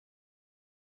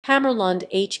Hammarlund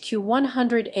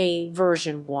HQ100A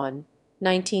version 1,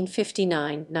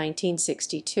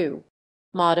 1959-1962.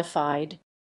 Modified.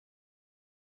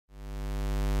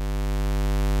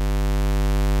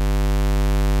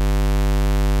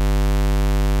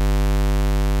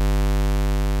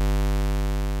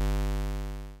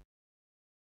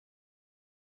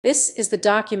 This is the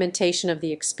documentation of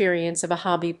the experience of a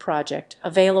hobby project,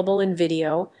 available in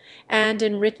video and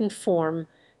in written form,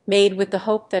 made with the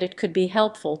hope that it could be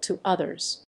helpful to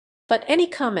others. But any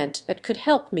comment that could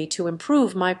help me to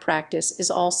improve my practice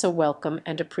is also welcome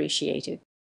and appreciated.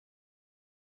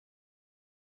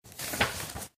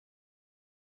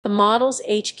 The models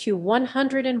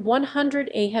HQ100 and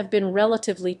 100A have been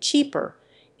relatively cheaper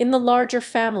in the larger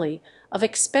family of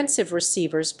expensive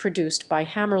receivers produced by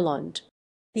Hammarlund.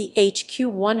 The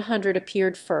HQ100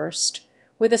 appeared first,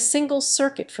 with a single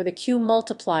circuit for the Q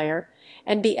multiplier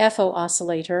and BFO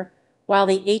oscillator, while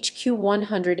the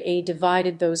HQ100A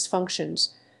divided those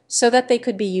functions so that they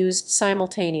could be used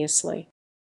simultaneously.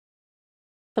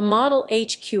 The model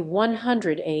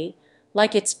HQ100A,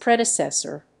 like its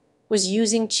predecessor, was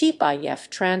using cheap IF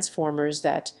transformers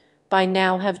that by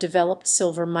now have developed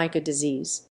silver mica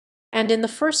disease, and in the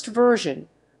first version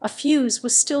a fuse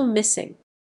was still missing.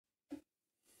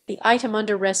 The item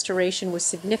under restoration was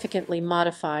significantly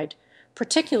modified,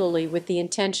 particularly with the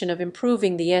intention of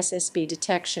improving the SSB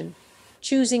detection,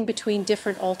 choosing between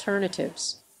different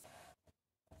alternatives.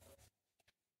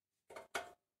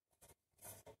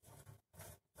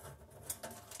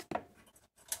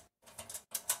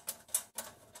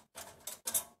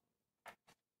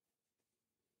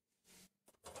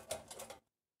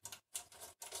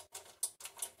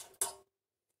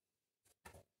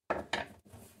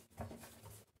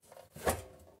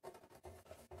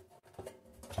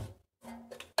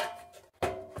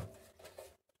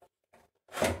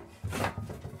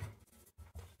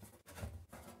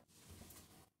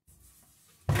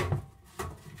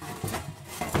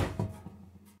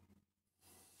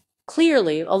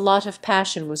 Clearly, a lot of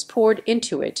passion was poured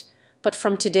into it, but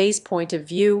from today's point of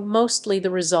view, mostly the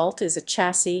result is a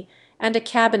chassis and a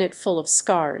cabinet full of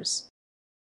scars.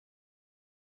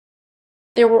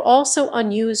 There were also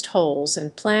unused holes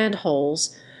and planned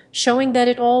holes, showing that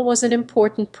it all was an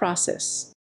important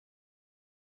process.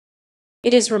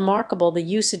 It is remarkable the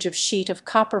usage of sheet of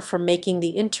copper for making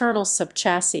the internal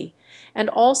subchassis, and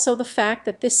also the fact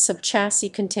that this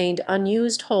subchassis contained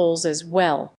unused holes as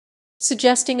well,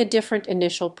 suggesting a different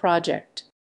initial project.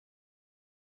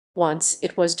 Once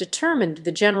it was determined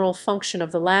the general function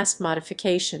of the last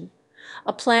modification,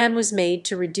 a plan was made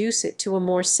to reduce it to a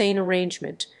more sane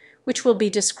arrangement, which will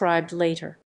be described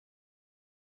later.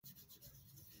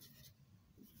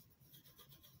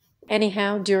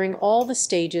 Anyhow, during all the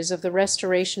stages of the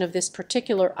restoration of this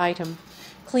particular item,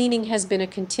 cleaning has been a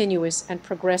continuous and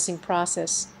progressing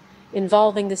process,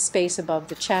 involving the space above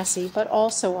the chassis but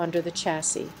also under the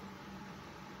chassis.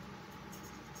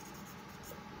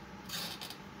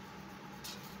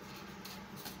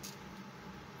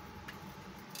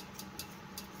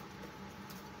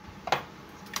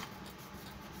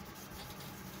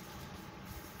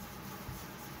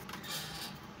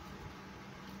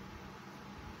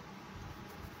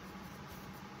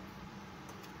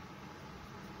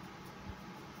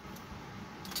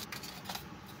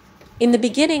 In the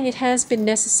beginning it has been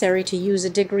necessary to use a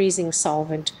degreasing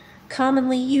solvent,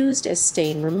 commonly used as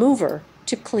stain remover,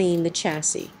 to clean the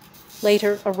chassis.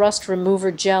 Later, a rust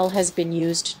remover gel has been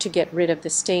used to get rid of the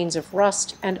stains of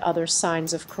rust and other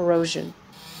signs of corrosion.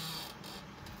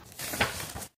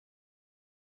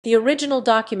 The original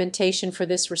documentation for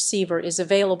this receiver is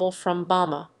available from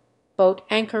BAMA, Boat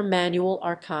Anchor Manual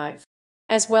Archive,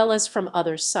 as well as from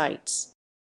other sites.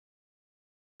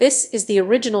 This is the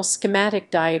original schematic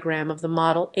diagram of the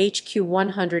model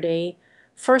HQ100A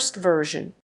first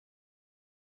version.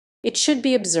 It should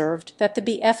be observed that the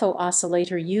BFO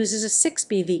oscillator uses a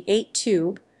 6BV8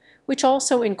 tube, which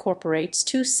also incorporates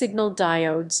two signal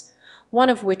diodes, one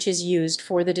of which is used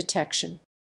for the detection.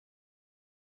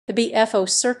 The BFO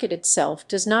circuit itself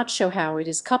does not show how it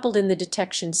is coupled in the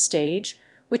detection stage,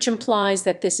 which implies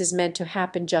that this is meant to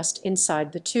happen just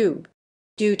inside the tube,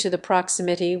 due to the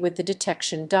proximity with the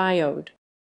detection diode.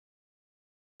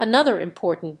 Another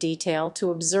important detail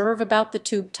to observe about the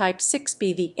tube type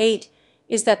 6BV8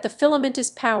 is that the filament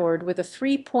is powered with a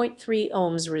 3.3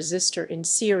 ohms resistor in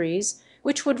series,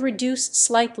 which would reduce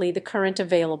slightly the current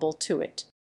available to it.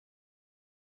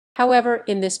 However,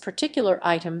 in this particular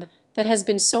item that has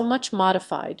been so much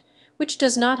modified, which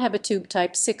does not have a tube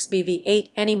type 6BV8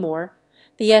 anymore,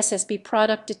 the SSB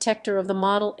product detector of the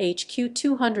model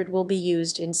HQ200 will be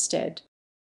used instead.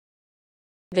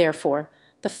 Therefore,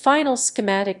 The final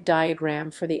schematic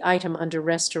diagram for the item under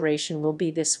restoration will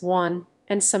be this one,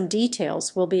 and some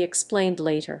details will be explained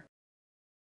later.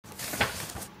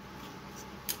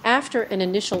 After an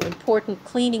initial important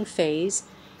cleaning phase,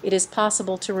 it is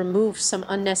possible to remove some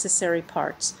unnecessary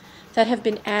parts that have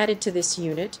been added to this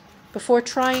unit before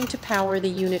trying to power the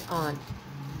unit on.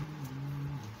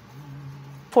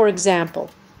 For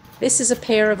example, this is a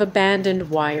pair of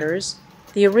abandoned wires,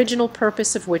 the original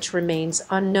purpose of which remains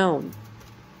unknown.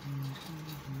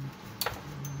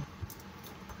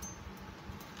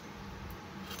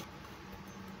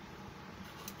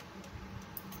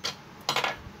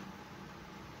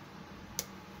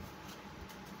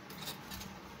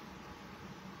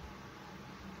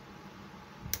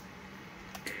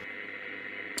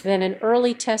 Then an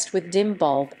early test with dim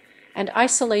bulb and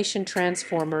isolation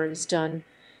transformer is done,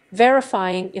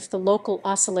 verifying if the local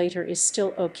oscillator is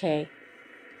still okay.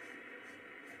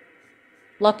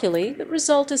 Luckily, the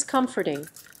result is comforting,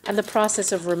 and the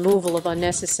process of removal of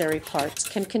unnecessary parts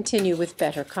can continue with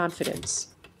better confidence.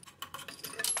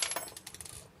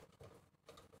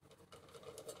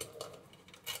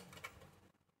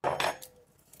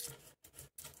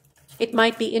 It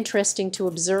might be interesting to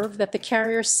observe that the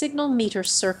carrier signal meter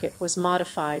circuit was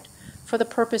modified for the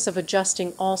purpose of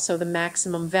adjusting also the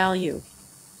maximum value.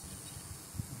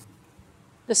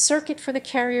 The circuit for the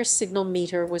carrier signal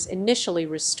meter was initially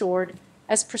restored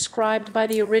as prescribed by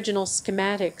the original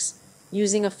schematics,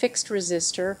 using a fixed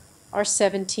resistor,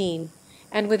 R17,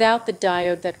 and without the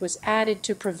diode that was added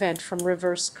to prevent from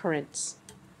reverse currents.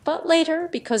 But later,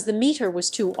 because the meter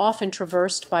was too often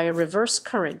traversed by a reverse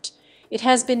current, it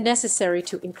has been necessary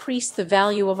to increase the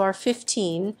value of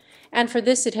R15, and for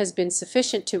this it has been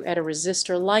sufficient to add a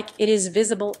resistor like it is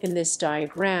visible in this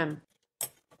diagram.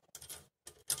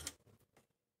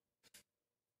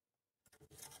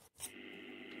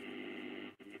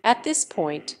 At this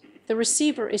point, the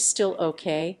receiver is still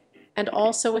okay, and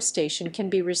also a station can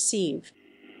be received.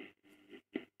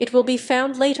 It will be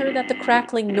found later that the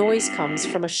crackling noise comes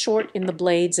from a short in the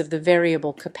blades of the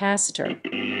variable capacitor.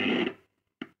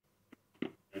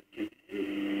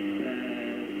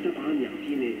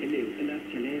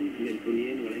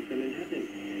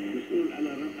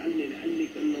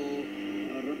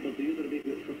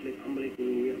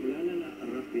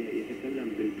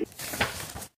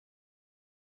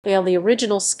 While the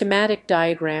original schematic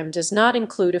diagram does not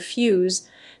include a fuse,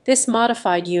 this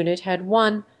modified unit had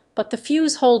one, but the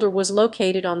fuse holder was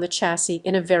located on the chassis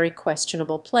in a very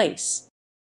questionable place.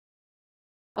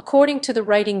 According to the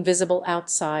writing visible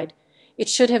outside, it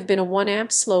should have been a 1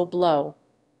 amp slow blow,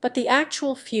 but the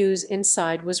actual fuse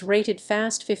inside was rated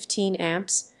fast 15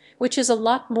 amps, which is a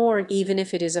lot more even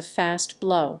if it is a fast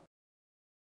blow.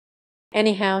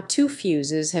 Anyhow, 2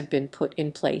 fuses have been put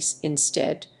in place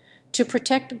instead, to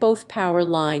protect both power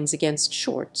lines against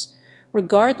shorts,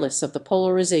 regardless of the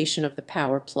polarization of the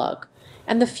power plug,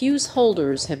 and the fuse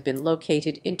holders have been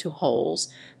located into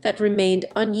holes that remained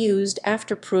unused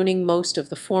after pruning most of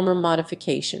the former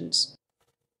modifications.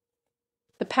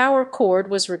 The power cord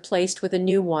was replaced with a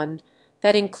new one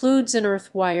that includes an earth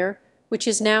wire, which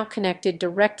is now connected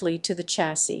directly to the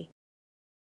chassis.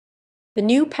 The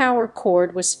new power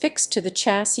cord was fixed to the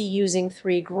chassis using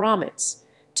 3 grommets,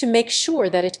 to make sure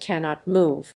that it cannot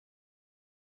move.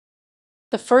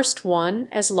 The first one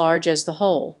as large as the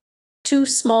hole, 2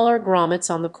 smaller grommets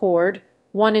on the cord,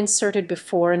 one inserted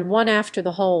before and one after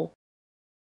the hole.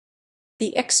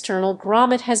 The external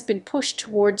grommet has been pushed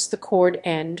towards the cord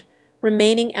end,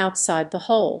 remaining outside the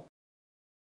hole.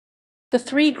 The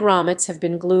 3 grommets have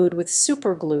been glued with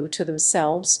superglue to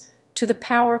themselves, to the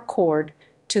power cord,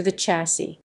 to the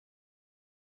chassis.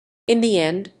 In the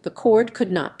end, the cord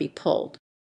could not be pulled,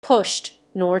 pushed,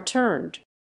 nor turned.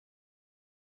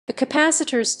 The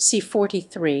capacitors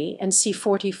C43 and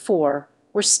C44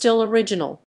 were still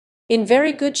original, in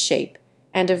very good shape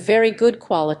and of very good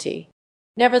quality.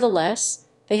 Nevertheless,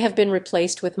 they have been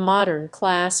replaced with modern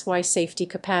Class Y safety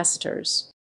capacitors.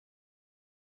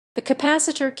 The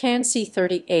capacitor CAN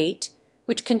C38,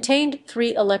 which contained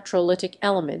 3 electrolytic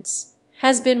elements,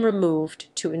 has been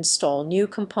removed to install new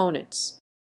components.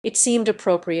 It seemed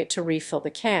appropriate to refill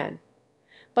the can,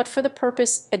 but for the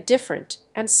purpose a different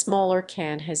and smaller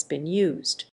can has been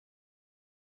used.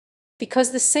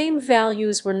 Because the same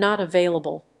values were not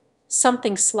available,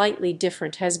 something slightly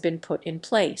different has been put in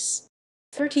place.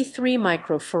 33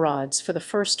 microfarads for the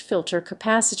first filter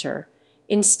capacitor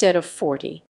instead of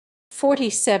 40.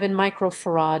 47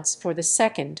 microfarads for the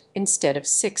second instead of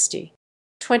 60.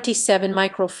 27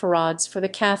 microfarads for the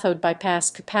cathode bypass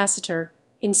capacitor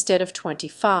instead of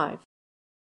 25.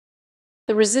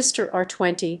 The resistor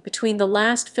R20 between the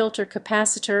last filter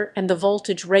capacitor and the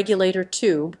voltage regulator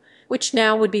tube, which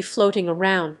now would be floating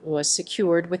around, was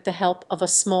secured with the help of a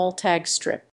small tag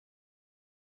strip.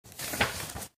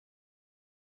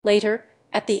 Later,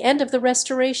 at the end of the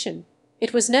restoration,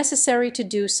 it was necessary to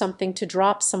do something to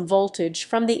drop some voltage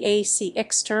from the AC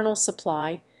external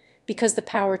supply because the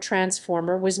power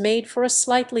transformer was made for a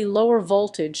slightly lower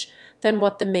voltage than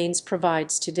what the mains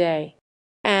provides today.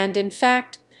 And, in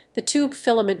fact, the tube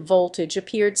filament voltage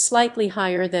appeared slightly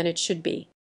higher than it should be.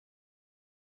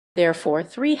 Therefore,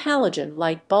 3 halogen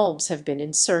light bulbs have been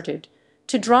inserted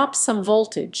to drop some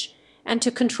voltage and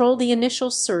to control the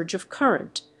initial surge of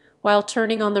current while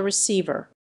turning on the receiver.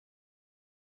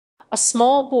 A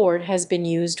small board has been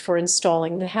used for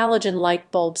installing the halogen light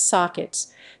bulb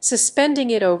sockets, suspending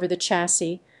it over the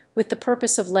chassis with the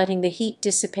purpose of letting the heat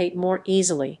dissipate more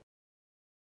easily.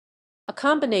 A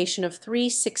combination of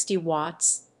 360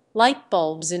 watts light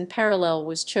bulbs in parallel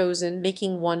was chosen,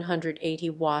 making 180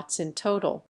 watts in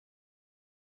total.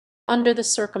 Under the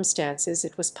circumstances,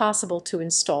 it was possible to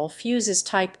install fuses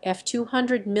type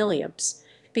F200 milliamps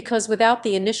because without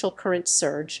the initial current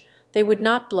surge, they would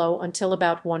not blow until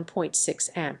about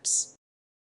 1.6 amps.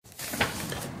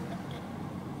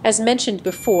 As mentioned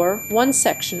before, one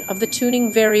section of the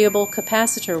tuning variable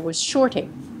capacitor was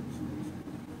shorting.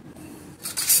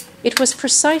 It was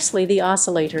precisely the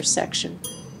oscillator section.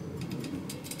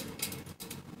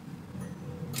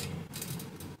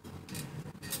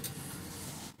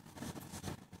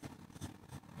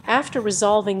 After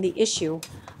resolving the issue,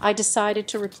 I decided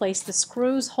to replace the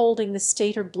screws holding the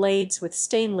stator blades with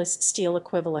stainless steel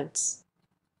equivalents.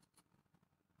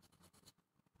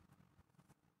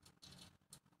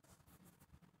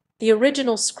 The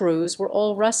original screws were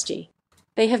all rusty.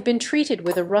 They have been treated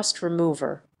with a rust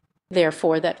remover.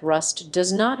 Therefore, that rust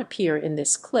does not appear in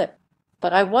this clip,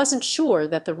 but I wasn't sure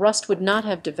that the rust would not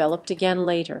have developed again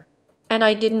later, and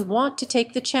I didn't want to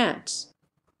take the chance.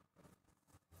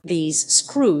 These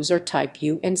screws are type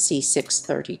UNC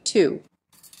 632.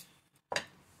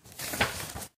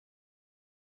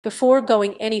 Before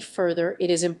going any further,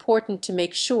 it is important to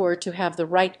make sure to have the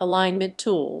right alignment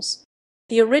tools.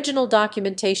 The original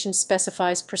documentation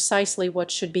specifies precisely what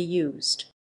should be used.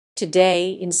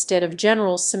 Today, instead of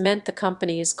General Cement, the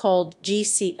company is called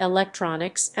GC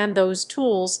Electronics, and those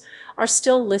tools are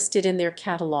still listed in their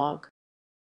catalog.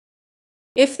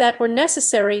 If that were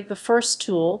necessary, the first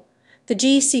tool, the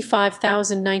GC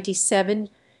 5097,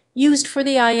 used for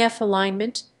the IF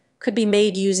alignment, could be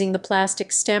made using the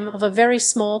plastic stem of a very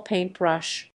small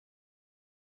paintbrush.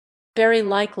 Very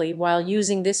likely, while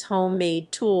using this homemade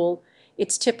tool,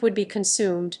 its tip would be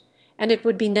consumed, and it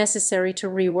would be necessary to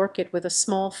rework it with a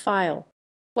small file.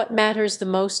 What matters the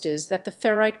most is that the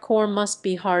ferrite core must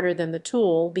be harder than the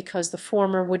tool because the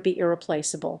former would be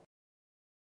irreplaceable.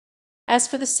 As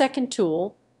for the second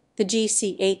tool, the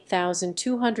GC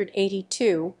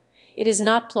 8282, it is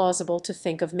not plausible to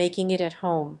think of making it at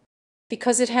home,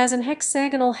 because it has an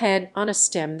hexagonal head on a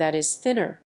stem that is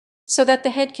thinner, so that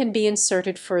the head can be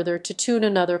inserted further to tune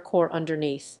another core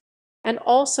underneath. And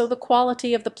also the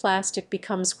quality of the plastic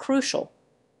becomes crucial,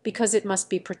 because it must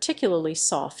be particularly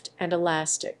soft and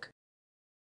elastic.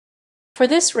 For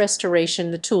this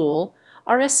restoration, the tool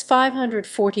RS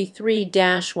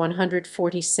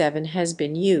 543-147 has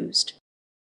been used.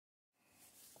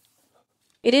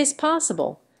 It is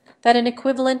possible that an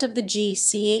equivalent of the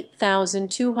GC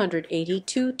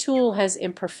 8282 tool has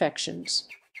imperfections.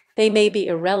 They may be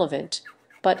irrelevant,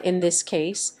 but in this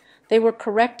case, they were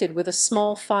corrected with a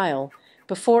small file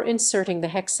before inserting the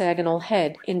hexagonal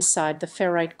head inside the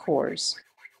ferrite cores.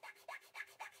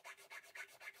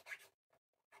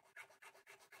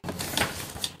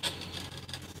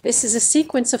 This is a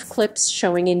sequence of clips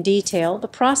showing in detail the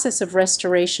process of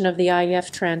restoration of the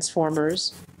IF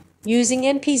transformers using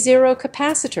NP0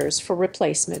 capacitors for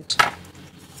replacement.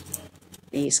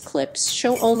 These clips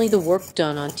show only the work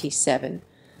done on T7,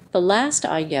 the last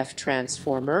IF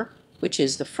transformer, which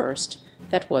is the first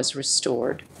that was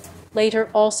restored.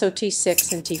 Later, also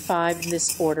T6 and T5 in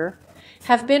this order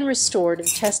have been restored and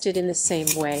tested in the same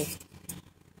way.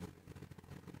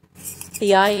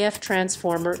 The IF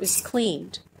transformer is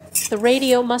cleaned. The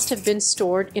radio must have been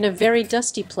stored in a very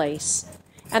dusty place,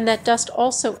 and that dust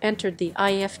also entered the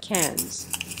IF cans.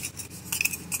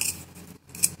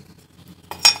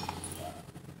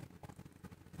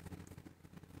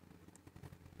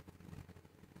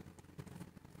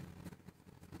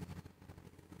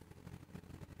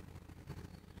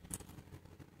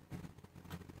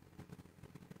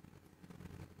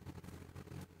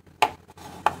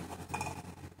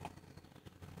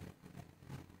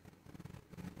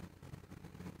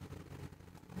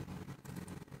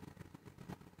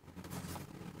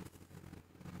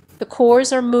 The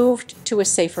cores are moved to a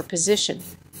safer position.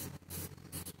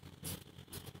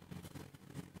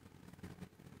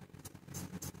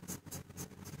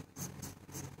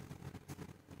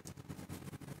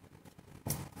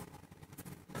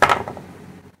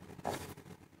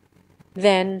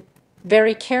 Then,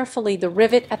 very carefully, the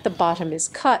rivet at the bottom is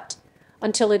cut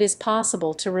until it is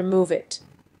possible to remove it.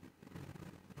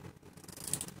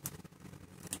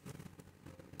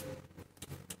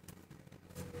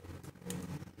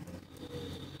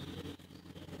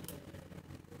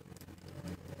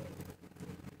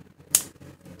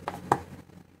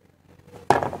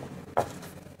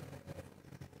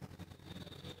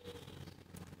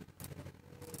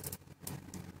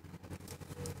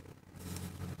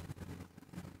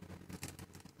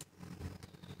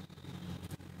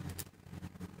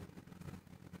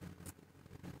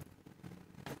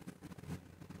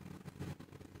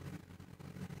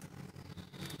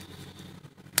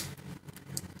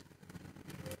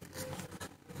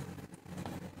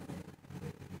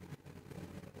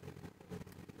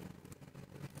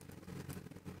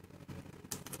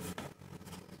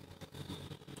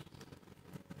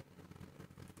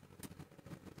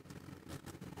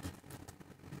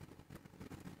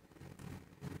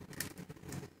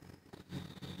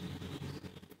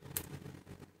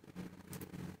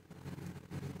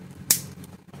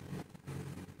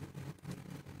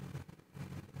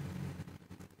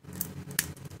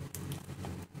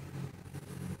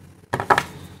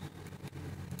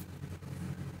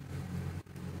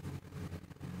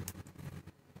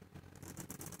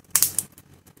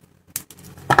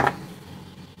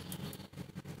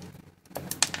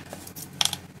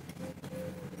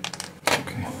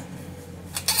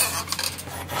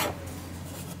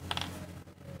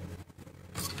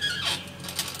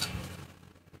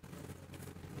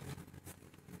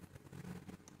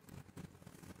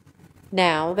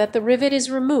 Now that the rivet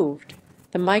is removed,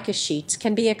 the mica sheets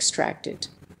can be extracted.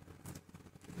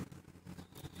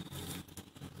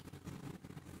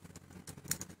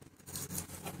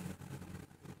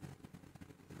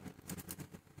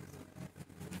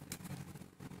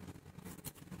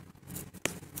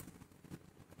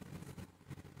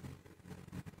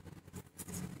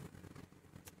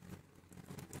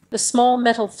 The small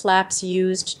metal flaps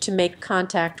used to make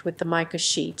contact with the mica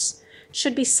sheets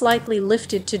should be slightly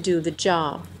lifted to do the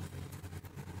job.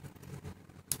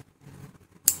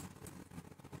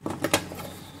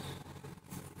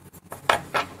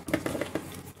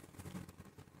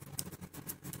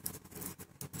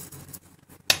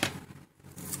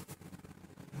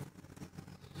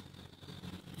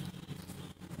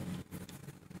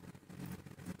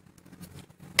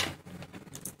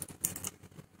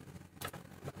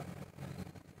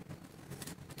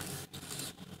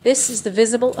 This is the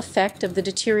visible effect of the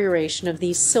deterioration of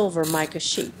these silver mica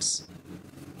sheets.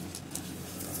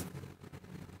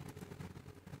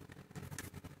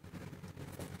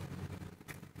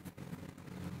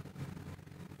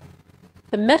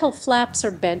 The metal flaps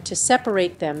are bent to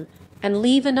separate them and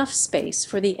leave enough space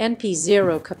for the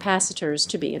NP0 capacitors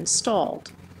to be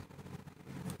installed.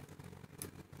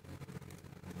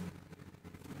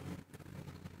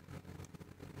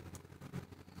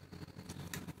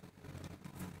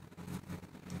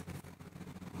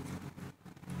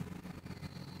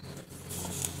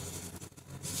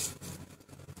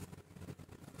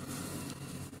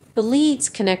 The leads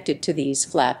connected to these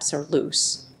flaps are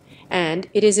loose, and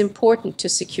it is important to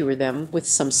secure them with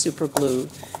some superglue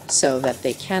so that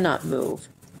they cannot move.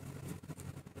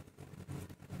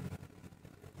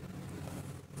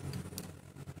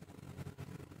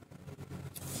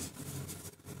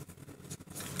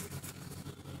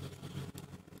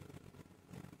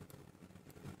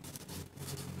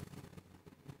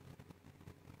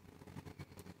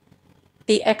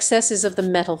 The excesses of the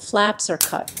metal flaps are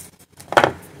cut.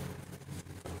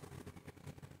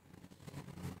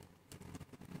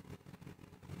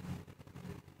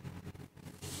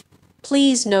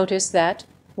 Please notice that,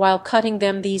 while cutting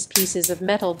them, these pieces of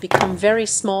metal become very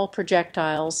small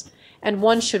projectiles, and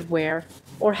one should wear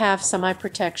or have some eye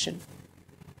protection.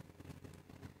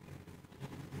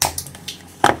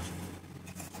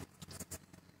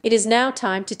 It is now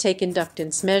time to take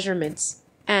inductance measurements,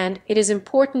 and it is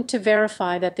important to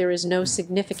verify that there is no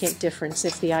significant difference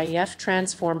if the IEF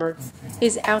transformer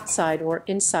is outside or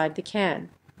inside the can.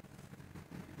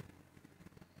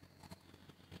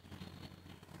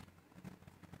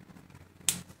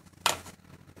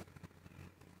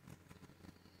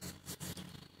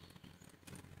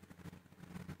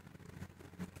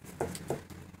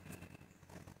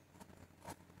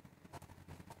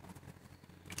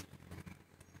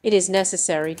 It is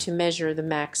necessary to measure the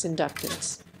max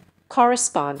inductance.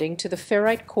 corresponding to the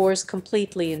ferrite cores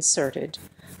completely inserted,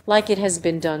 like it has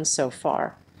been done so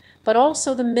far, but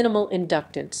also the minimal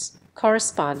inductance,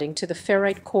 corresponding to the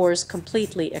ferrite cores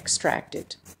completely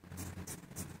extracted.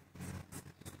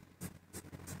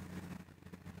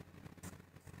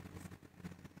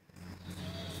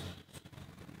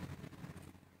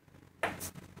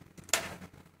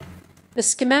 The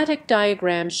schematic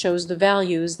diagram shows the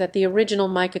values that the original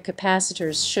mica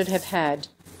capacitors should have had.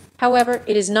 However,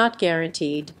 it is not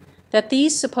guaranteed that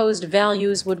these supposed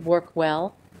values would work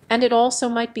well, and it also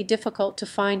might be difficult to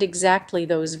find exactly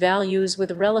those values with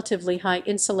relatively high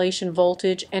insulation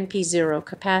voltage NP0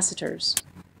 capacitors.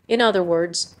 In other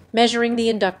words, measuring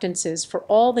the inductances for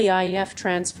all the IF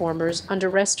transformers under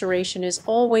restoration is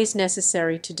always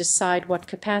necessary to decide what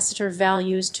capacitor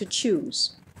values to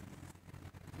choose.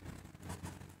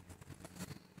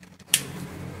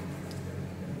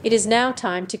 It is now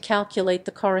time to calculate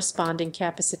the corresponding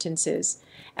capacitances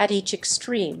at each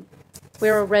extreme,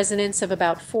 where a resonance of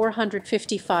about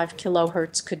 455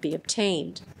 kHz could be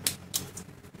obtained.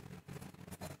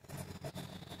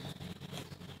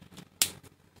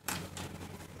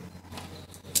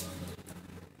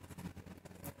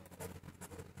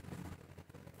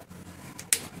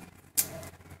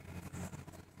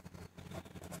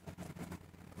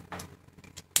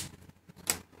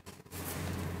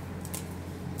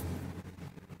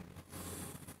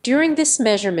 During this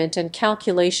measurement and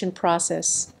calculation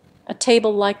process, a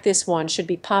table like this one should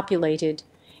be populated,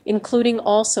 including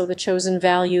also the chosen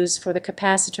values for the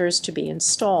capacitors to be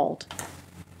installed.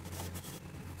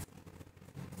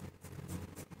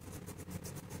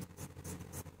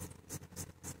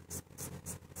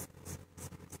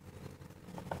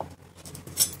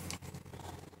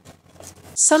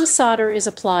 Some solder is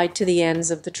applied to the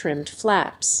ends of the trimmed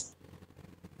flaps.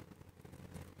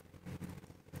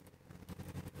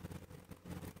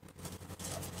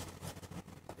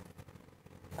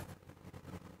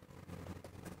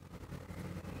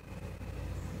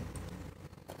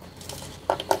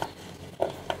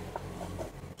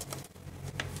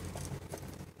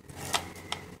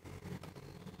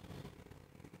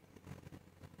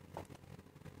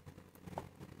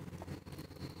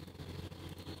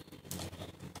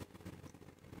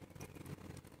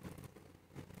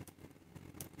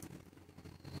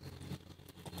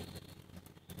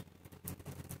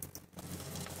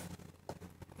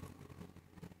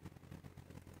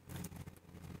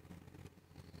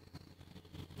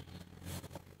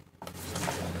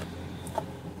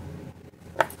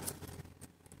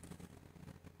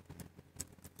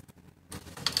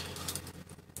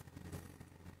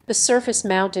 The surface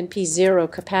mount and P0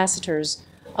 capacitors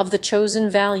of the chosen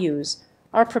values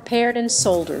are prepared and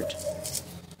soldered.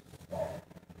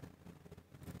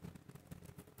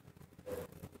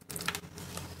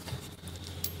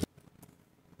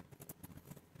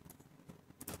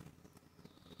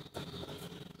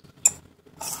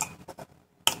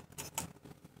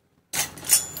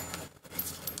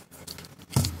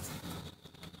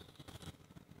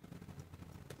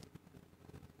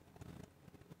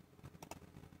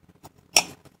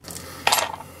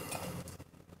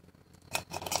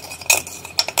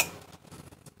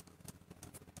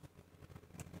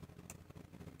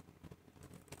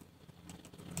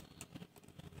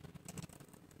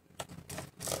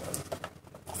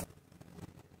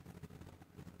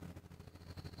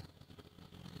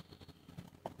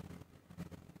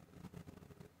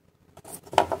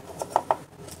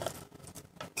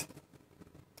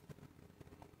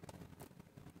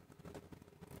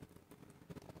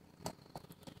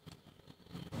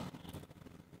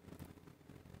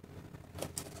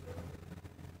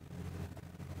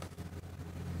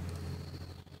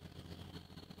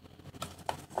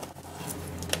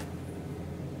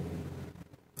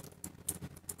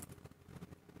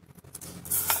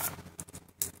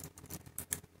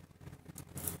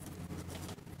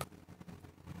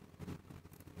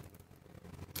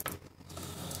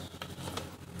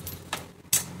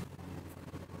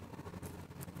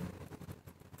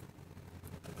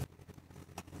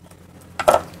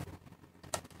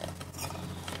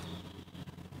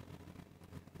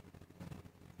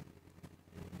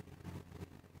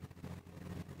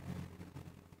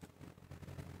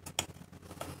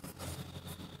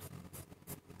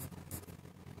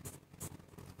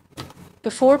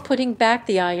 Before putting back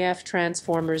the IF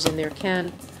transformers in their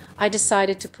can, I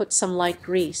decided to put some light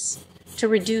grease to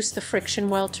reduce the friction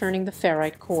while turning the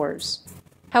ferrite cores.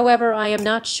 However, I am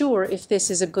not sure if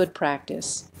this is a good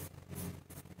practice.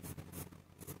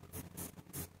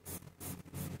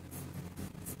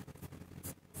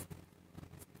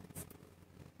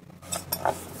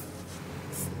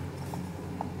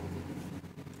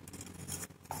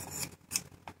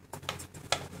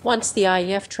 Once the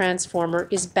IF transformer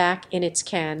is back in its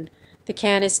can, the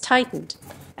can is tightened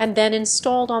and then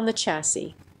installed on the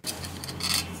chassis.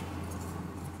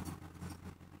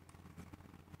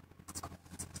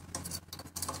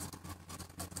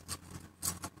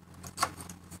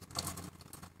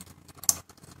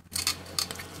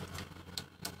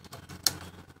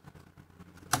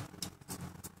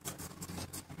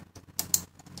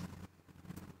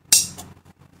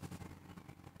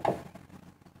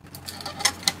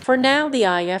 For now, the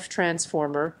IF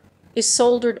transformer is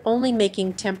soldered, only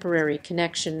making temporary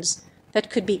connections that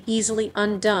could be easily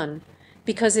undone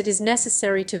because it is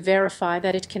necessary to verify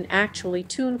that it can actually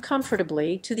tune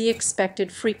comfortably to the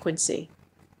expected frequency.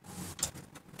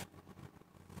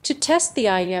 To test the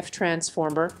IF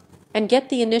transformer and get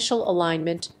the initial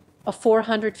alignment, a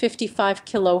 455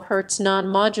 kHz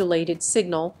non-modulated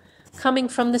signal coming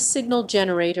from the signal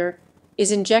generator is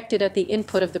injected at the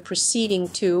input of the preceding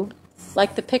tube,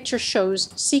 like the picture shows,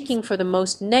 seeking for the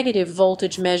most negative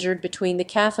voltage measured between the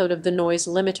cathode of the noise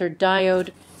limiter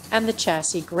diode and the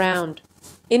chassis ground.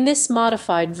 In this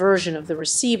modified version of the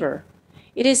receiver,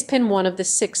 it is pin 1 of the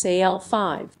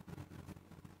 6AL5.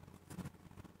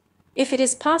 If it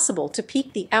is possible to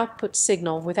peak the output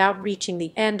signal without reaching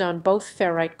the end on both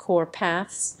ferrite core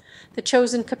paths, the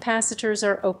chosen capacitors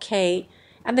are okay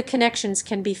and the connections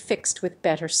can be fixed with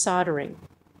better soldering.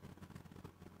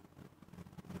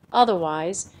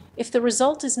 Otherwise, if the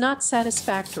result is not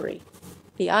satisfactory,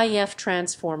 the IF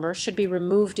transformer should be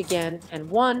removed again and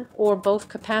one or both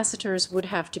capacitors would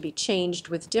have to be changed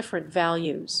with different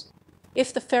values.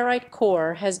 If the ferrite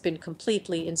core has been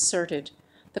completely inserted,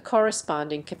 the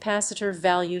corresponding capacitor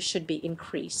value should be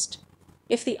increased.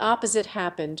 If the opposite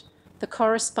happened, the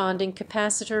corresponding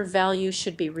capacitor value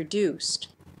should be reduced.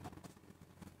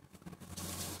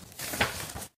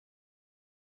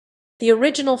 The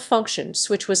original function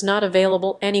switch was not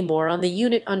available anymore on the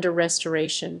unit under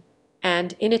restoration,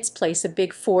 and in its place a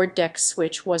big 4-deck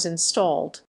switch was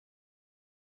installed.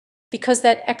 Because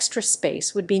that extra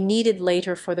space would be needed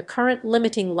later for the current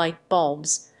limiting light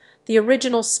bulbs, the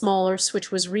original smaller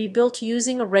switch was rebuilt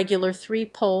using a regular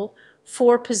 3-pole,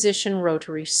 4-position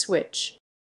rotary switch,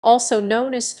 also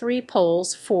known as 3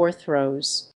 poles, 4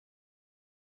 throws.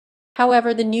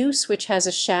 However, the new switch has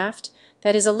a shaft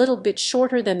that is a little bit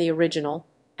shorter than the original,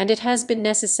 and it has been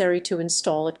necessary to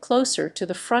install it closer to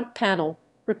the front panel,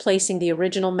 replacing the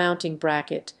original mounting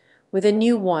bracket with a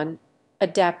new one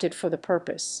adapted for the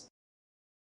purpose.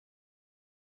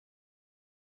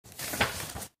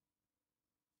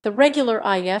 The regular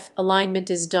IF alignment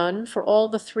is done for all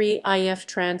the 3 IF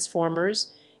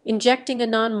transformers, injecting a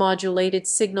non-modulated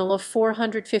signal of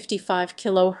 455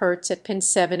 kHz at pin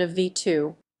 7 of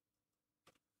V2.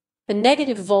 The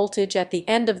negative voltage at the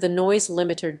end of the noise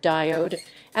limiter diode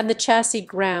and the chassis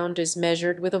ground is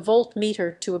measured with a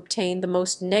voltmeter to obtain the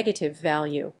most negative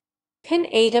value. Pin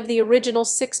 8 of the original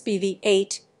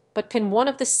 6BV8, but pin 1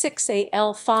 of the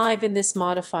 6AL5 in this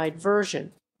modified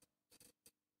version.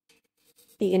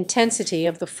 The intensity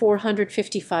of the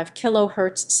 455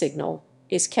 kHz signal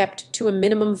is kept to a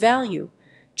minimum value,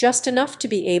 just enough to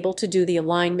be able to do the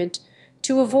alignment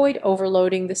to avoid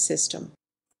overloading the system.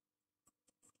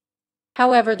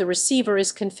 However, the receiver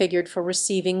is configured for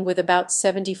receiving with about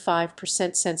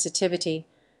 75% sensitivity,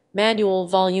 manual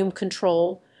volume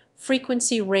control,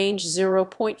 frequency range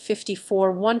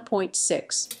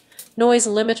 0.54–1.6, noise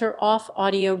limiter off,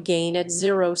 audio gain at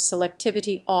 0,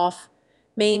 selectivity off,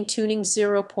 main tuning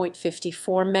 0.54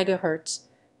 MHz,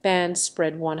 band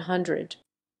spread 100.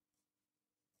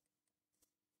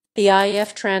 The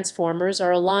IF transformers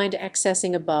are aligned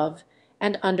accessing above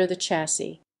and under the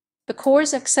chassis. The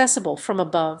cores accessible from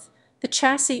above the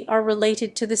chassis are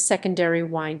related to the secondary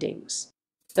windings.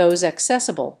 Those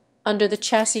accessible under the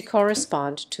chassis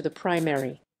correspond to the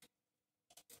primary.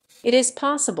 It is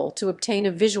possible to obtain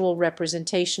a visual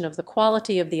representation of the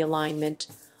quality of the alignment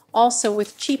also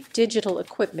with cheap digital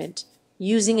equipment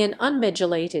using an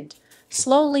unmodulated,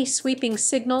 slowly sweeping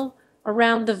signal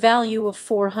around the value of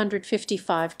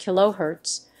 455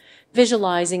 kHz,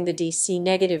 visualizing the DC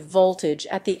negative voltage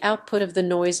at the output of the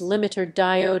noise limiter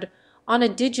diode on a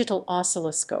digital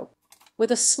oscilloscope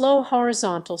with a slow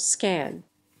horizontal scan.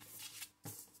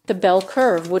 The bell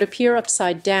curve would appear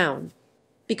upside down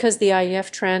because the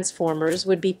IF transformers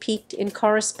would be peaked in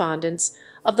correspondence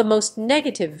of the most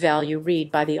negative value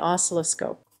read by the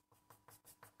oscilloscope.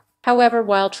 However,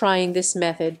 while trying this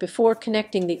method, before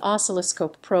connecting the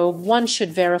oscilloscope probe, one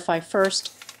should verify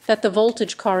first that the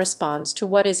voltage corresponds to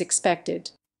what is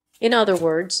expected. In other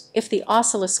words, if the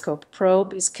oscilloscope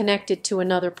probe is connected to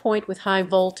another point with high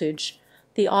voltage,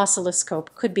 the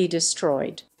oscilloscope could be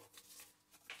destroyed.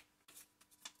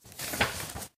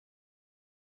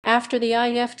 After the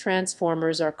IF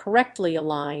transformers are correctly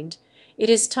aligned, it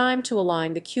is time to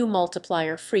align the Q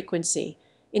multiplier frequency,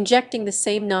 injecting the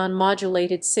same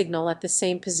non-modulated signal at the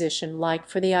same position like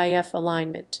for the IF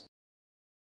alignment.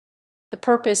 The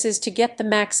purpose is to get the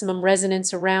maximum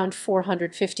resonance around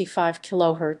 455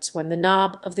 kHz when the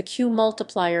knob of the Q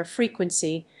multiplier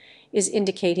frequency is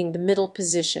indicating the middle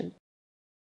position.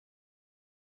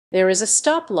 There is a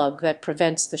stop lug that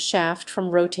prevents the shaft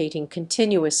from rotating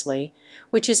continuously,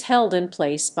 which is held in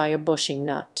place by a bushing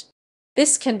nut.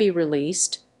 This can be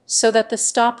released so that the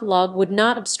stop lug would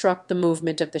not obstruct the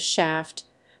movement of the shaft,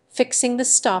 fixing the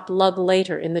stop lug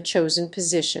later in the chosen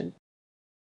position.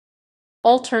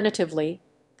 Alternatively,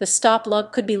 the stop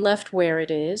lug could be left where it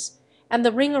is, and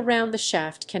the ring around the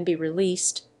shaft can be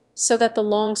released so that the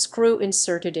long screw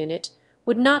inserted in it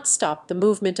would not stop the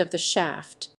movement of the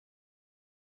shaft.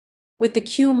 With the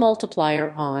Q multiplier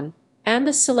on and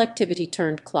the selectivity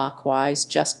turned clockwise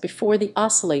just before the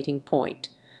oscillating point,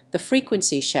 the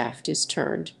frequency shaft is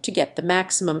turned to get the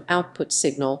maximum output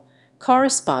signal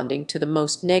corresponding to the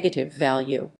most negative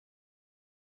value.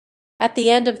 At the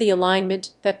end of the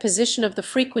alignment, that position of the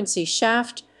frequency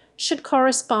shaft should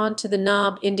correspond to the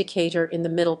knob indicator in the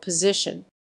middle position.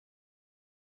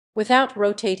 Without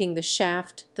rotating the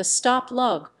shaft, the stop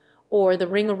lug, or the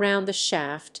ring around the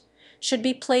shaft, should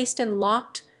be placed and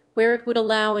locked where it would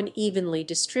allow an evenly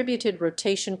distributed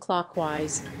rotation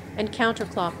clockwise and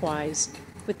counterclockwise,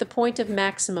 with the point of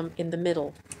maximum in the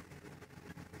middle.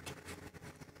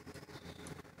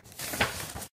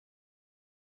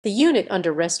 The unit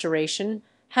under restoration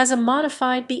has a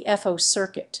modified BFO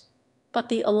circuit, but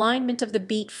the alignment of the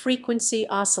beat frequency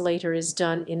oscillator is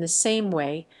done in the same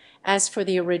way as for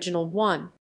the original one.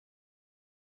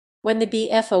 When the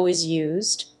BFO is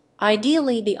used,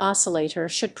 ideally the oscillator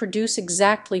should produce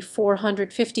exactly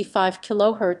 455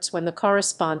 kHz when the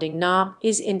corresponding knob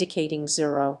is indicating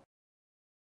 0.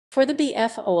 For the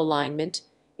BFO alignment,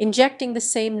 injecting the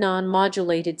same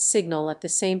non-modulated signal at the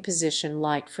same position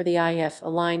like for the IF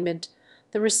alignment,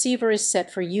 the receiver is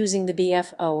set for using the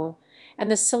BFO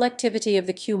and the selectivity of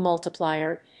the Q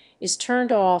multiplier is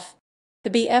turned off.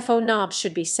 The BFO knob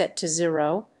should be set to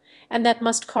 0, and that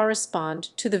must correspond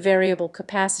to the variable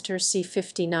capacitor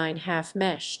C59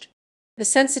 half-meshed. The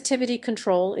sensitivity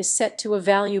control is set to a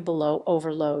value below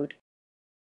overload.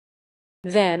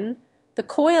 Then, the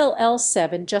coil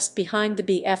L7 just behind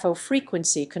the BFO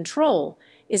frequency control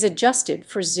is adjusted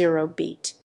for 0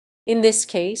 beat. In this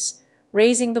case,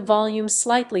 raising the volume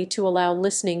slightly to allow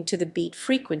listening to the beat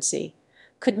frequency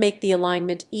could make the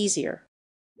alignment easier.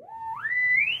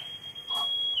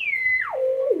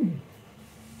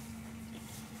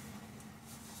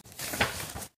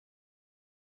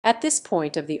 At this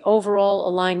point of the overall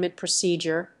alignment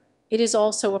procedure, it is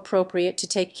also appropriate to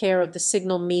take care of the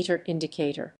signal meter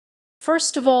indicator.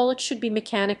 First of all, it should be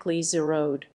mechanically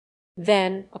zeroed.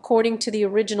 Then, according to the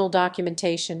original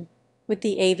documentation, with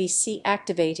the AVC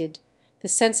activated, the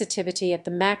sensitivity at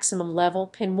the maximum level,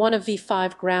 pin 1 of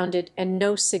V5 grounded and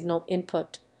no signal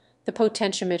input, the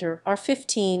potentiometer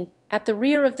R15 at the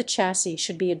rear of the chassis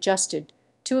should be adjusted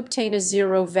to obtain a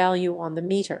 0 value on the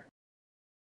meter.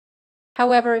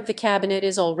 However, if the cabinet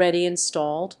is already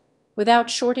installed, without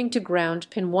shorting to ground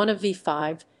pin 1 of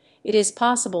V5, it is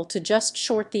possible to just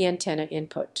short the antenna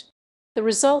input. The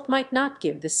result might not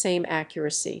give the same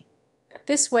accuracy.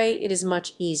 This way it is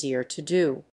much easier to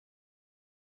do.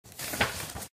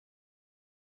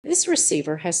 This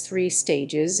receiver has 3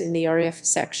 stages in the RF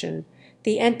section: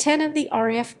 the antenna, the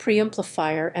RF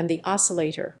preamplifier, and the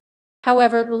oscillator.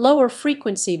 However, the lower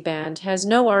frequency band has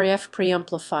no RF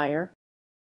preamplifier.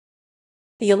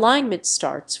 The alignment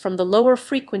starts from the lower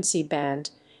frequency band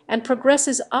and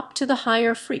progresses up to the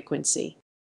higher frequency.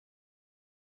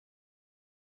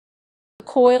 The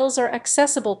coils are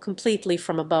accessible completely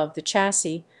from above the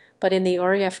chassis, but in the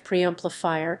RF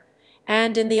preamplifier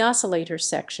and in the oscillator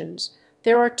sections,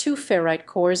 there are 2 ferrite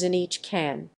cores in each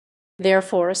can.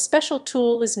 Therefore, a special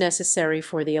tool is necessary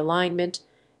for the alignment,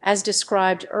 as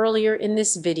described earlier in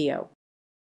this video.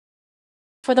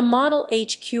 For the model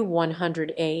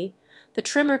HQ100A, the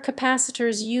trimmer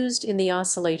capacitors used in the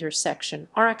oscillator section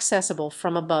are accessible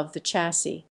from above the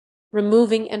chassis,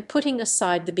 removing and putting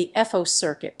aside the BFO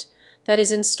circuit that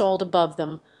is installed above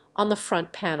them on the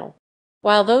front panel,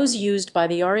 while those used by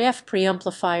the RF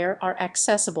preamplifier are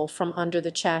accessible from under the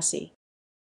chassis.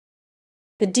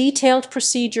 The detailed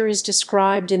procedure is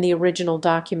described in the original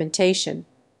documentation,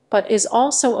 but is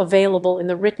also available in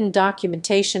the written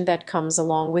documentation that comes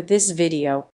along with this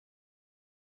video.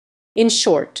 In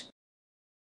short,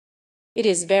 it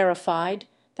is verified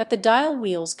that the dial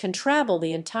wheels can travel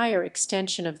the entire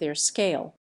extension of their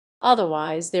scale,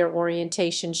 Otherwise, their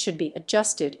orientation should be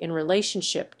adjusted in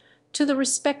relationship to the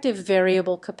respective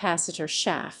variable capacitor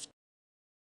shaft.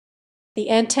 The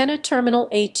antenna terminal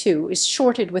A2 is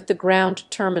shorted with the ground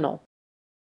terminal.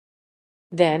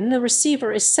 Then the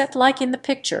receiver is set like in the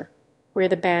picture, where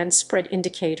the band spread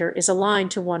indicator is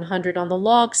aligned to 100 on the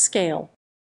log scale.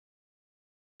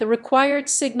 The required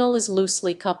signal is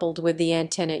loosely coupled with the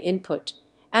antenna input,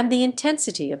 and the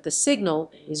intensity of the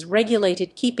signal is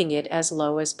regulated, keeping it as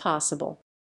low as possible.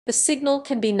 The signal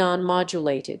can be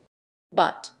non-modulated,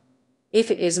 but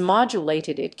if it is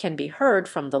modulated it can be heard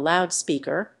from the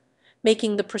loudspeaker,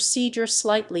 making the procedure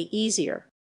slightly easier.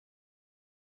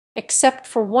 Except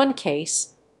for one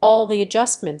case, all the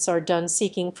adjustments are done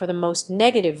seeking for the most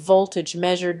negative voltage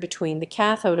measured between the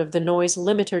cathode of the noise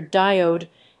limiter diode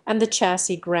and the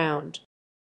chassis ground.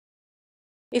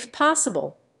 If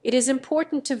possible, it is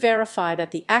important to verify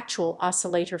that the actual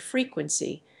oscillator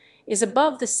frequency is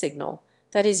above the signal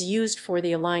that is used for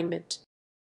the alignment.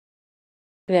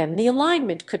 Then the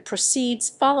alignment could proceed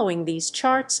following these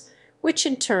charts, which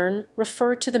in turn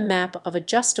refer to the map of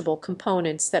adjustable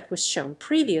components that was shown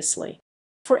previously.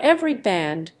 For every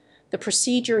band, the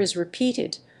procedure is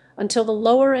repeated until the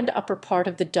lower and upper part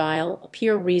of the dial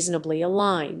appear reasonably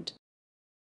aligned.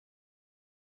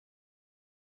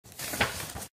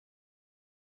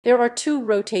 There are two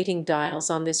rotating dials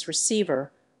on this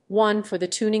receiver, one for the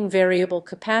tuning variable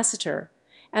capacitor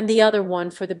and the other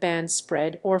one for the band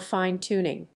spread or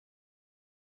fine-tuning.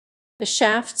 The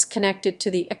shafts connected to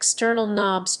the external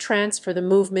knobs transfer the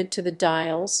movement to the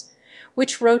dials,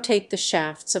 which rotate the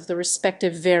shafts of the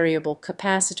respective variable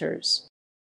capacitors.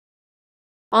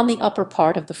 On the upper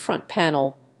part of the front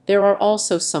panel, there are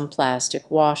also some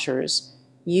plastic washers,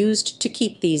 used to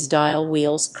keep these dial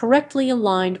wheels correctly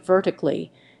aligned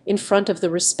vertically in front of the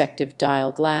respective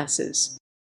dial glasses.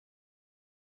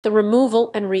 The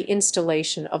removal and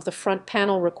reinstallation of the front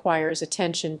panel requires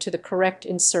attention to the correct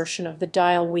insertion of the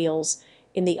dial wheels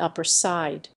in the upper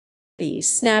side.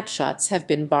 These snapshots have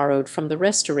been borrowed from the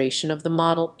restoration of the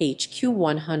model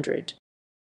HQ100.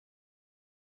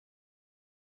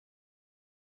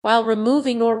 While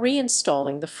removing or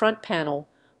reinstalling the front panel,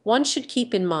 one should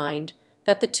keep in mind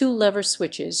that the two lever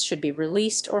switches should be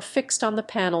released or fixed on the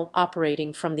panel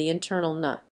operating from the internal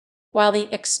nut, while the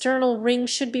external ring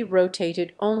should be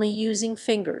rotated only using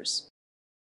fingers.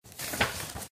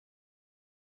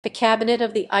 The cabinet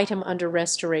of the item under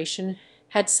restoration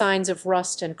had signs of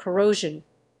rust and corrosion,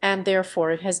 and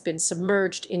therefore it has been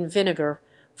submerged in vinegar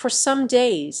for some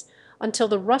days until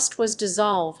the rust was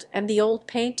dissolved and the old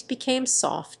paint became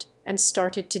soft and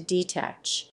started to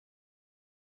detach.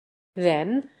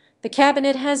 Then the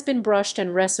cabinet has been brushed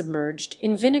and resubmerged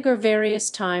in vinegar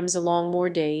various times along more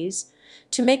days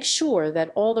to make sure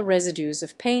that all the residues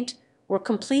of paint were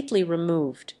completely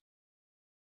removed.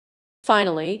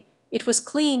 Finally, it was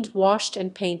cleaned, washed,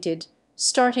 and painted,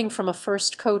 starting from a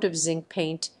first coat of zinc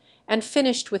paint and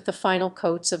finished with the final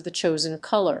coats of the chosen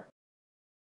color.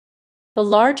 The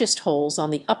largest holes on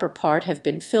the upper part have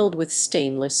been filled with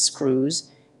stainless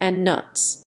screws and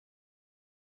nuts.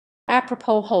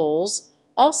 Apropos holes,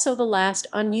 also the last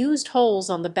unused holes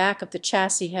on the back of the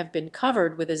chassis have been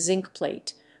covered with a zinc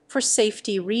plate for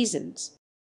safety reasons.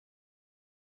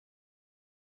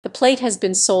 The plate has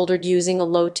been soldered using a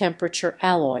low-temperature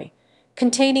alloy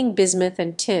containing bismuth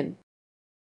and tin.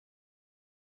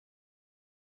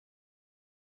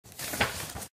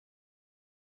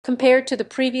 Compared to the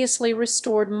previously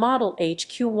restored model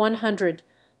HQ100,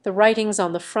 the writings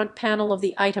on the front panel of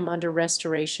the item under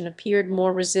restoration appeared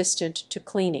more resistant to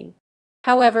cleaning.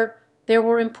 However, there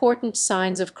were important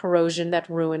signs of corrosion that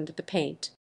ruined the paint.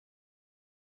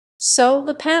 So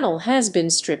the panel has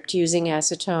been stripped using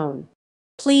acetone.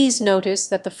 Please notice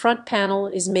that the front panel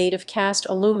is made of cast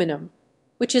aluminum,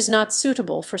 which is not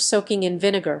suitable for soaking in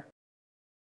vinegar.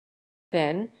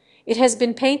 Then, it has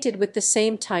been painted with the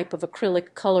same type of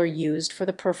acrylic color used for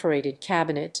the perforated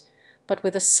cabinet, but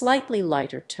with a slightly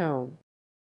lighter tone.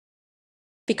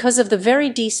 Because of the very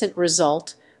decent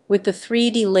result with the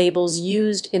 3D labels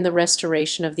used in the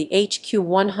restoration of the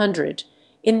HQ100,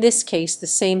 in this case the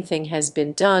same thing has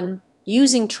been done,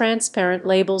 using transparent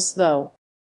labels though.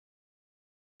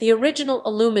 The original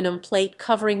aluminum plate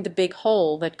covering the big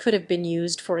hole that could have been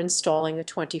used for installing a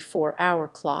 24-hour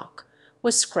clock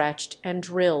was scratched and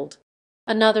drilled.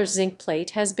 Another zinc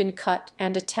plate has been cut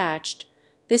and attached,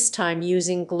 this time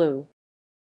using glue.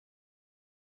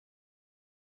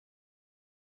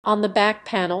 On the back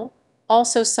panel,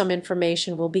 also some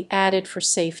information will be added for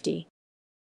safety.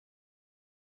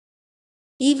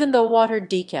 Even though water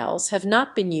decals have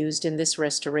not been used in this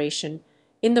restoration,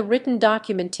 in the written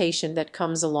documentation that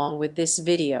comes along with this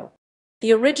video.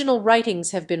 The original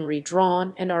writings have been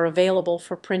redrawn and are available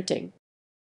for printing.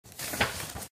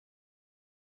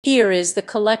 Here is the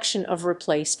collection of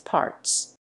replaced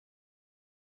parts.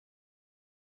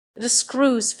 The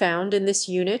screws found in this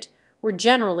unit were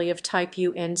generally of type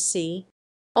UNC.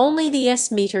 Only the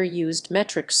S-meter used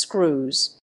metric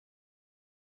screws.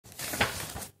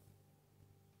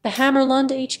 The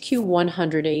Hammarlund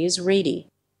HQ100A is reedy.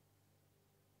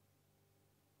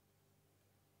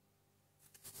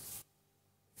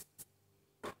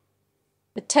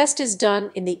 The test is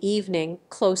done in the evening,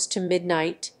 close to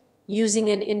midnight, using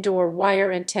an indoor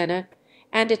wire antenna,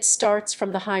 and it starts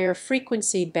from the higher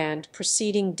frequency band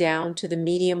proceeding down to the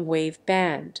medium wave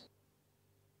band.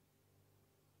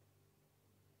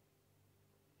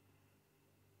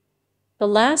 The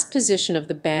last position of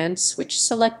the band switch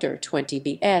selector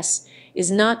 20BS is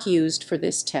not used for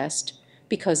this test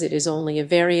because it is only a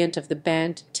variant of the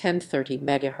band 1030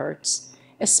 MHz,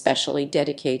 especially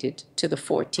dedicated to the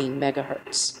 14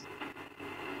 MHz.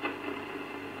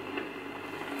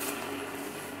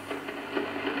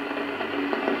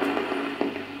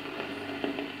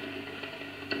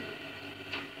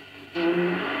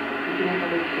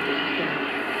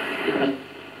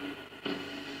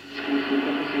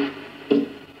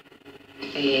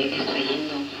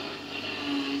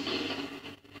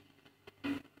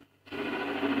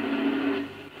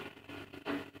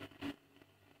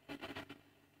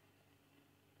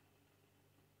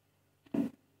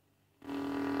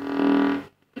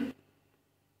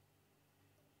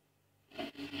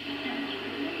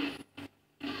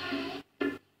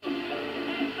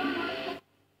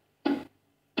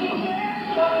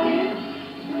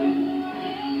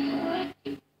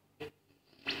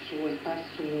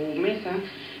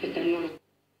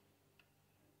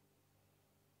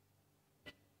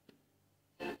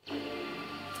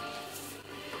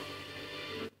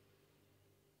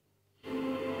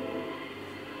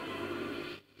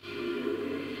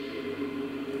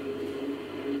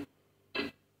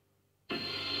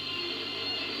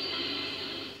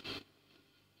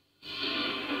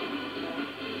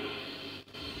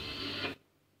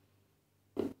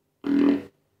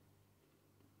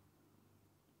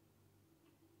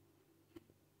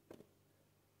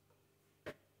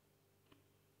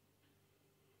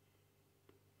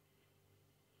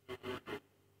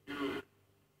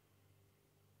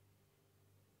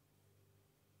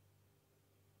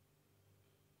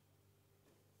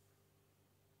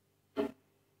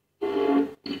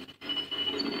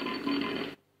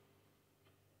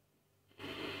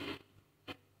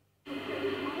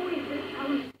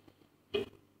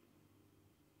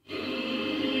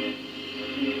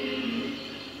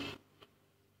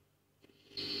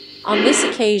 On this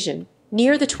occasion,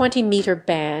 near the 20-meter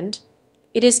band,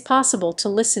 it is possible to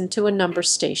listen to a number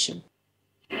station.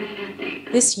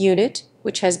 This unit,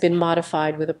 which has been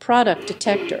modified with a product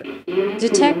detector,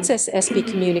 detects SSB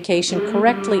communication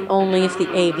correctly only if the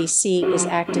AVC is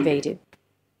activated.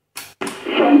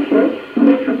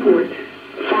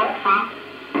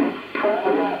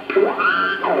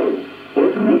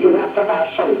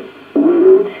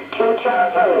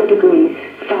 Degrees,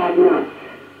 5 knots.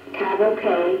 Tab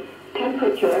OK.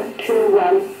 Temperature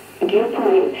 21. Dew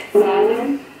point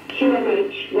minor.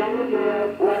 QNH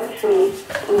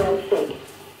 1013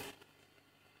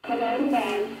 Cologne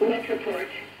band net report.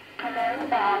 Cologne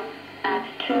band at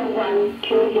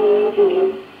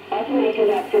 21200. Automated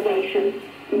activation.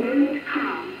 Mood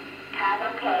calm.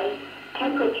 Tab OK.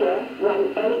 Temperature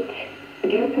 18.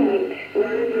 Dew point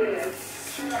 10.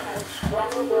 QNH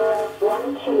 1012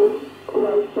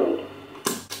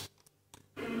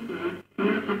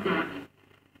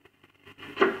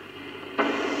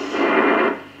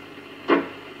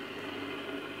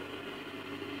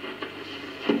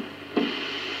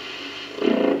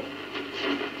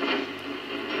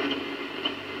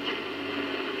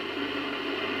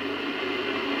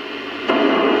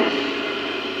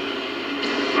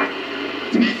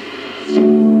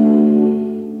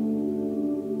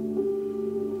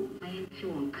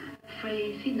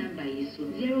 Frei, finanda isso,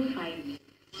 05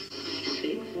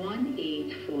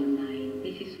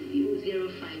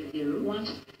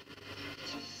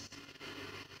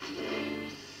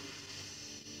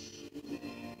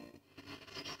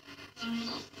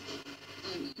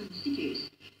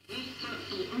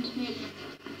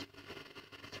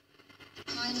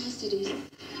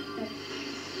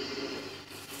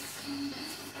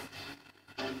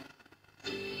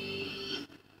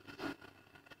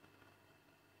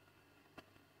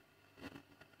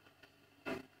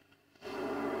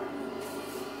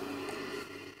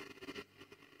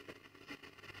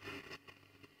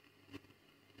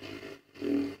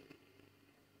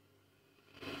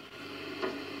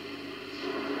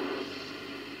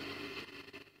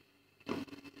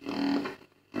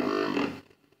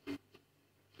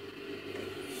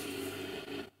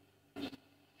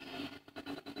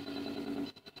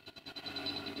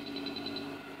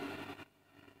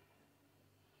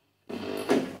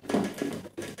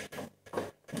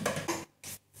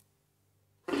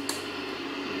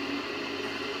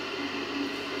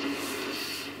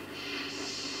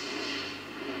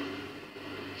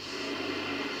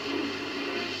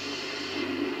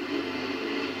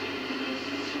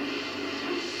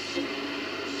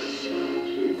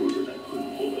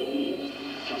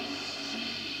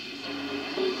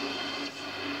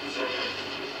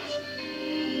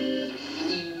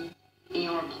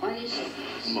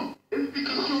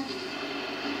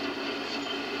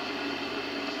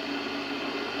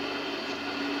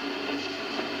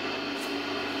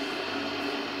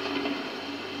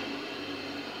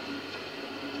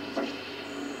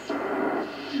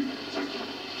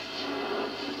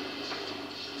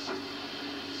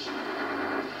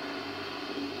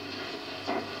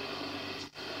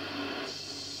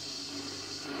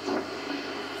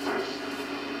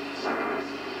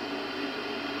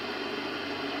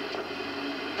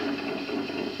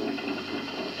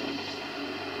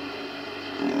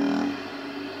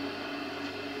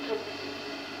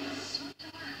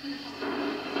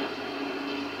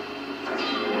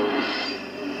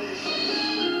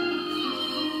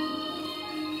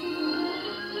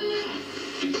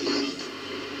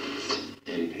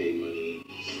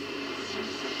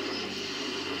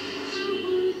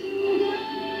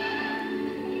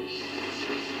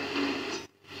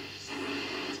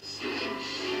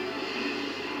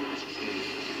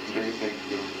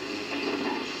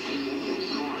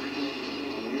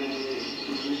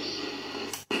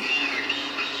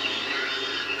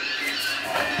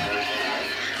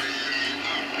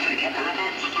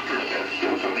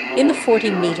 In the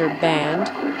 40-meter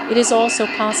band, it is also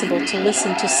possible to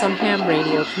listen to some ham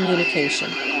radio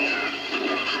communication.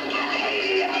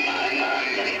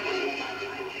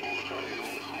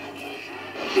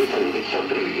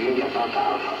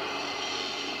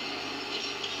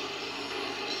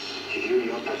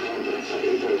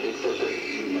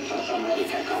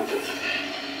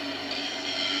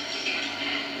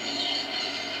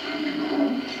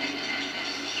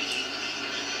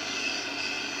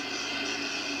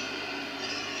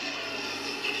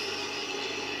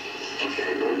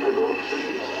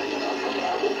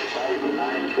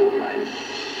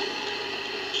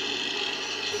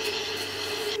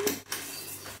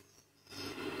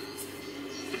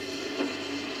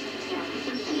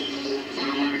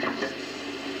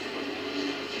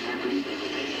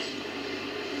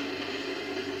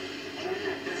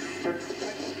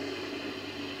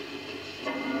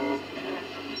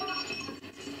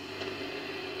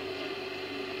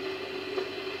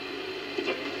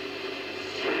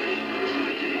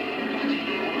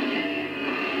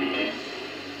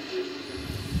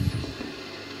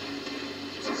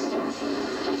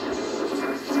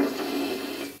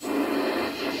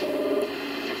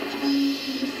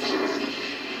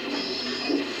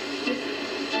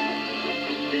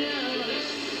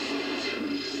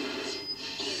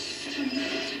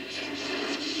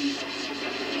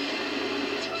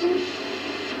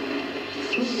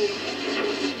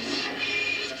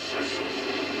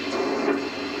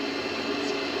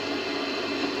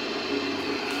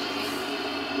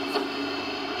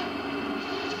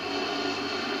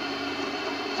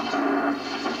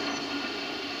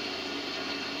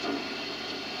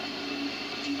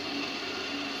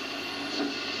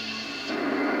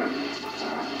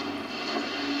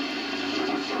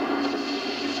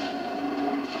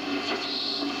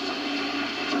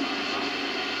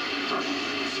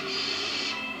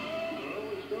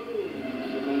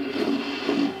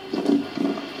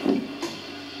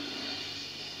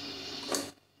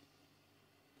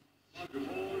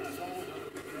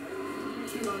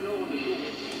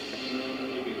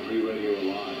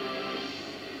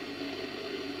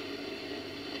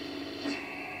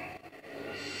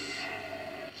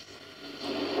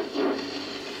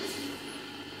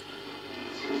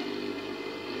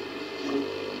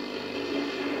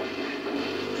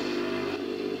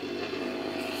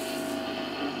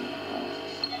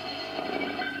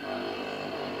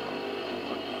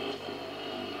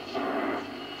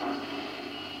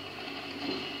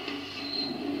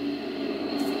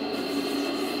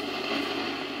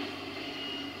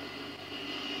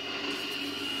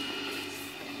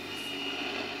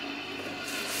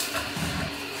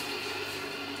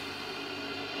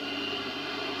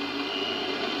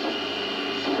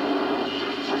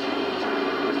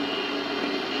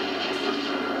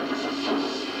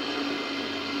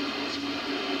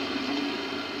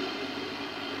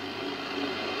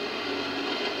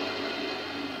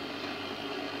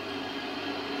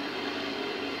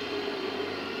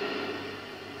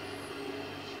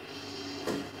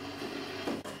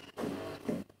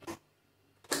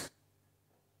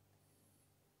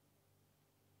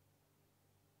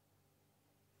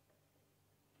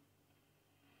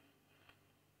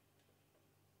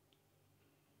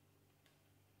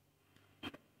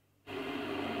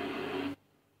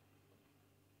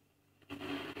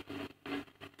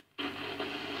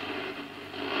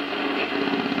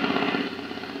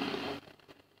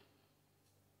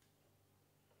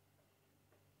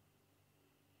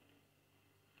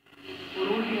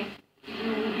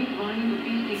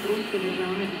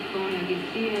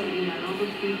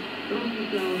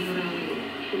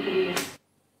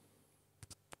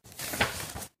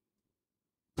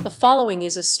 The following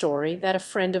is a story that a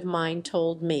friend of mine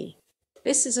told me.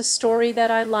 This is a story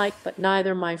that I like, but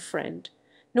neither my friend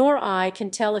nor I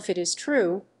can tell if it is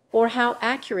true or how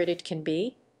accurate it can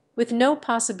be, with no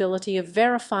possibility of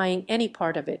verifying any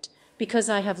part of it, because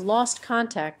I have lost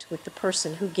contact with the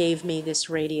person who gave me this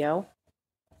radio.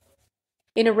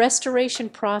 In a restoration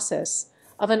process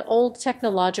of an old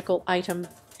technological item,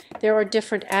 there are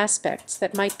different aspects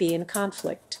that might be in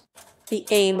conflict. The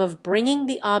aim of bringing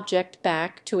the object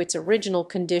back to its original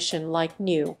condition like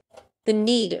new, the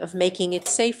need of making it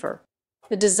safer,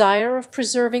 the desire of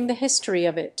preserving the history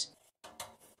of it.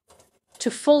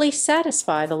 To fully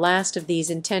satisfy the last of these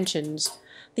intentions,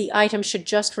 the item should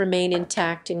just remain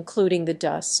intact, including the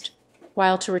dust,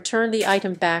 while to return the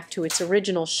item back to its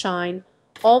original shine,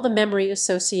 all the memory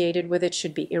associated with it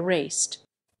should be erased.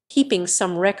 Keeping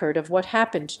some record of what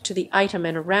happened to the item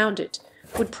and around it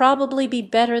would probably be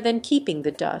better than keeping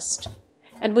the dust,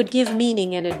 and would give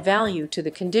meaning and add value to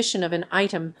the condition of an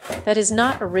item that is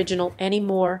not original any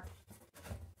more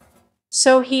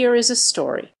So here is a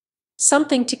story,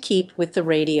 something to keep with the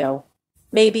radio,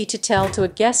 maybe to tell to a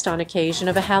guest on occasion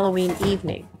of a Halloween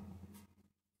evening.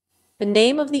 The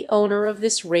name of the owner of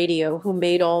this radio who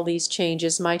made all these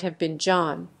changes might have been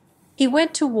John. He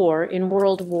went to war in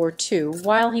World War II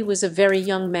while he was a very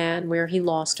young man, where he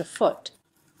lost a foot.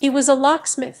 He was a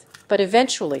locksmith, but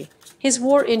eventually his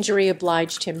war injury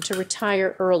obliged him to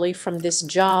retire early from this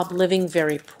job, living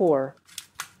very poor.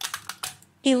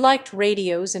 He liked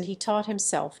radios and he taught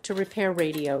himself to repair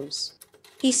radios.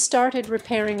 He started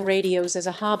repairing radios as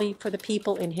a hobby for the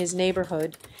people in his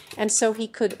neighborhood, and so he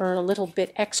could earn a little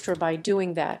bit extra by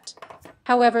doing that.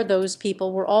 However, those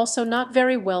people were also not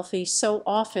very wealthy, so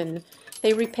often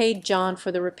they repaid John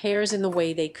for the repairs in the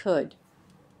way they could.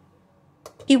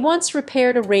 He once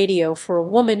repaired a radio for a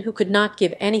woman who could not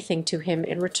give anything to him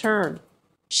in return.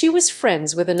 She was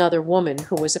friends with another woman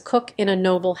who was a cook in a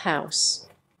noble house.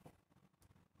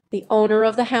 The owner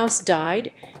of the house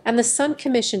died, and the son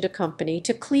commissioned a company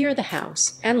to clear the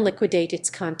house and liquidate its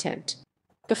content.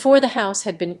 Before the house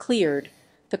had been cleared,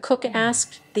 the cook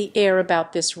asked the heir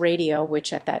about this radio,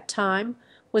 which at that time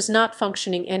was not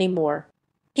functioning anymore.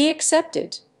 He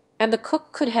accepted, and the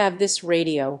cook could have this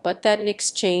radio, but that in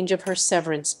exchange of her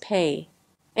severance pay.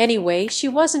 Anyway, she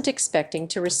wasn't expecting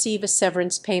to receive a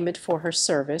severance payment for her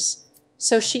service,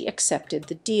 so she accepted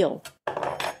the deal.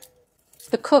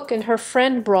 The cook and her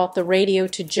friend brought the radio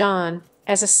to John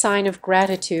as a sign of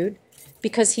gratitude,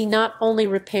 because he not only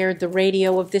repaired the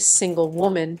radio of this single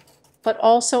woman, but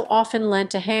also often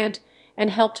lent a hand and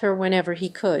helped her whenever he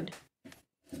could.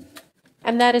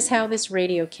 And that is how this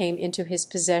radio came into his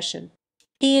possession.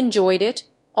 He enjoyed it,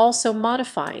 also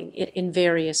modifying it in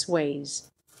various ways.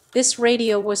 This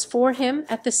radio was for him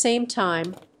at the same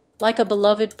time like a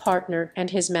beloved partner and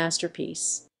his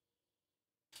masterpiece.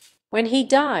 When he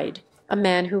died, a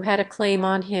man who had a claim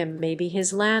on him, maybe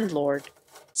his landlord,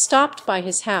 stopped by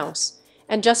his house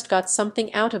and just got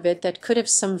something out of it that could have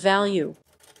some value.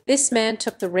 This man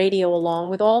took the radio along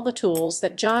with all the tools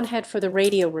that John had for the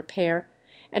radio repair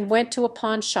and went to a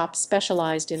pawn shop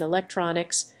specialized in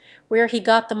electronics, where he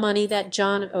got the money that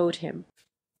John owed him.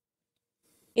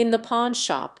 In the pawn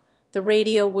shop, the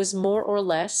radio was more or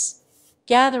less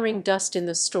gathering dust in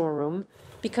the storeroom,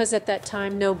 because at that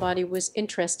time nobody was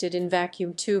interested in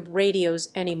vacuum tube radios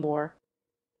anymore.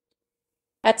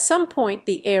 At some point,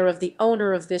 the heir of the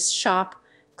owner of this shop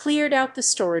cleared out the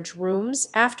storage rooms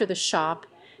after the shop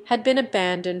had been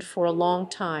abandoned for a long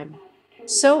time.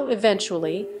 So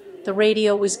eventually, the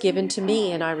radio was given to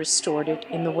me and I restored it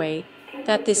in the way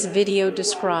that this video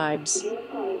describes.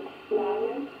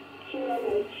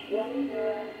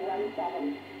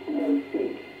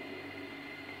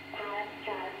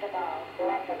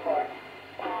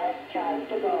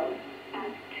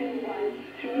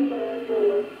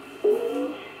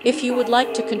 If you would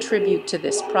like to contribute to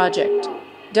this project,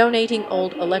 donating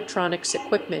old electronics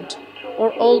equipment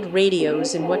or old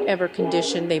radios in whatever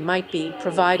condition they might be,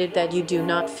 provided that you do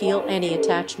not feel any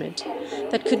attachment,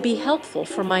 that could be helpful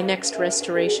for my next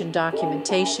restoration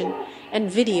documentation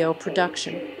and video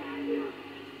production.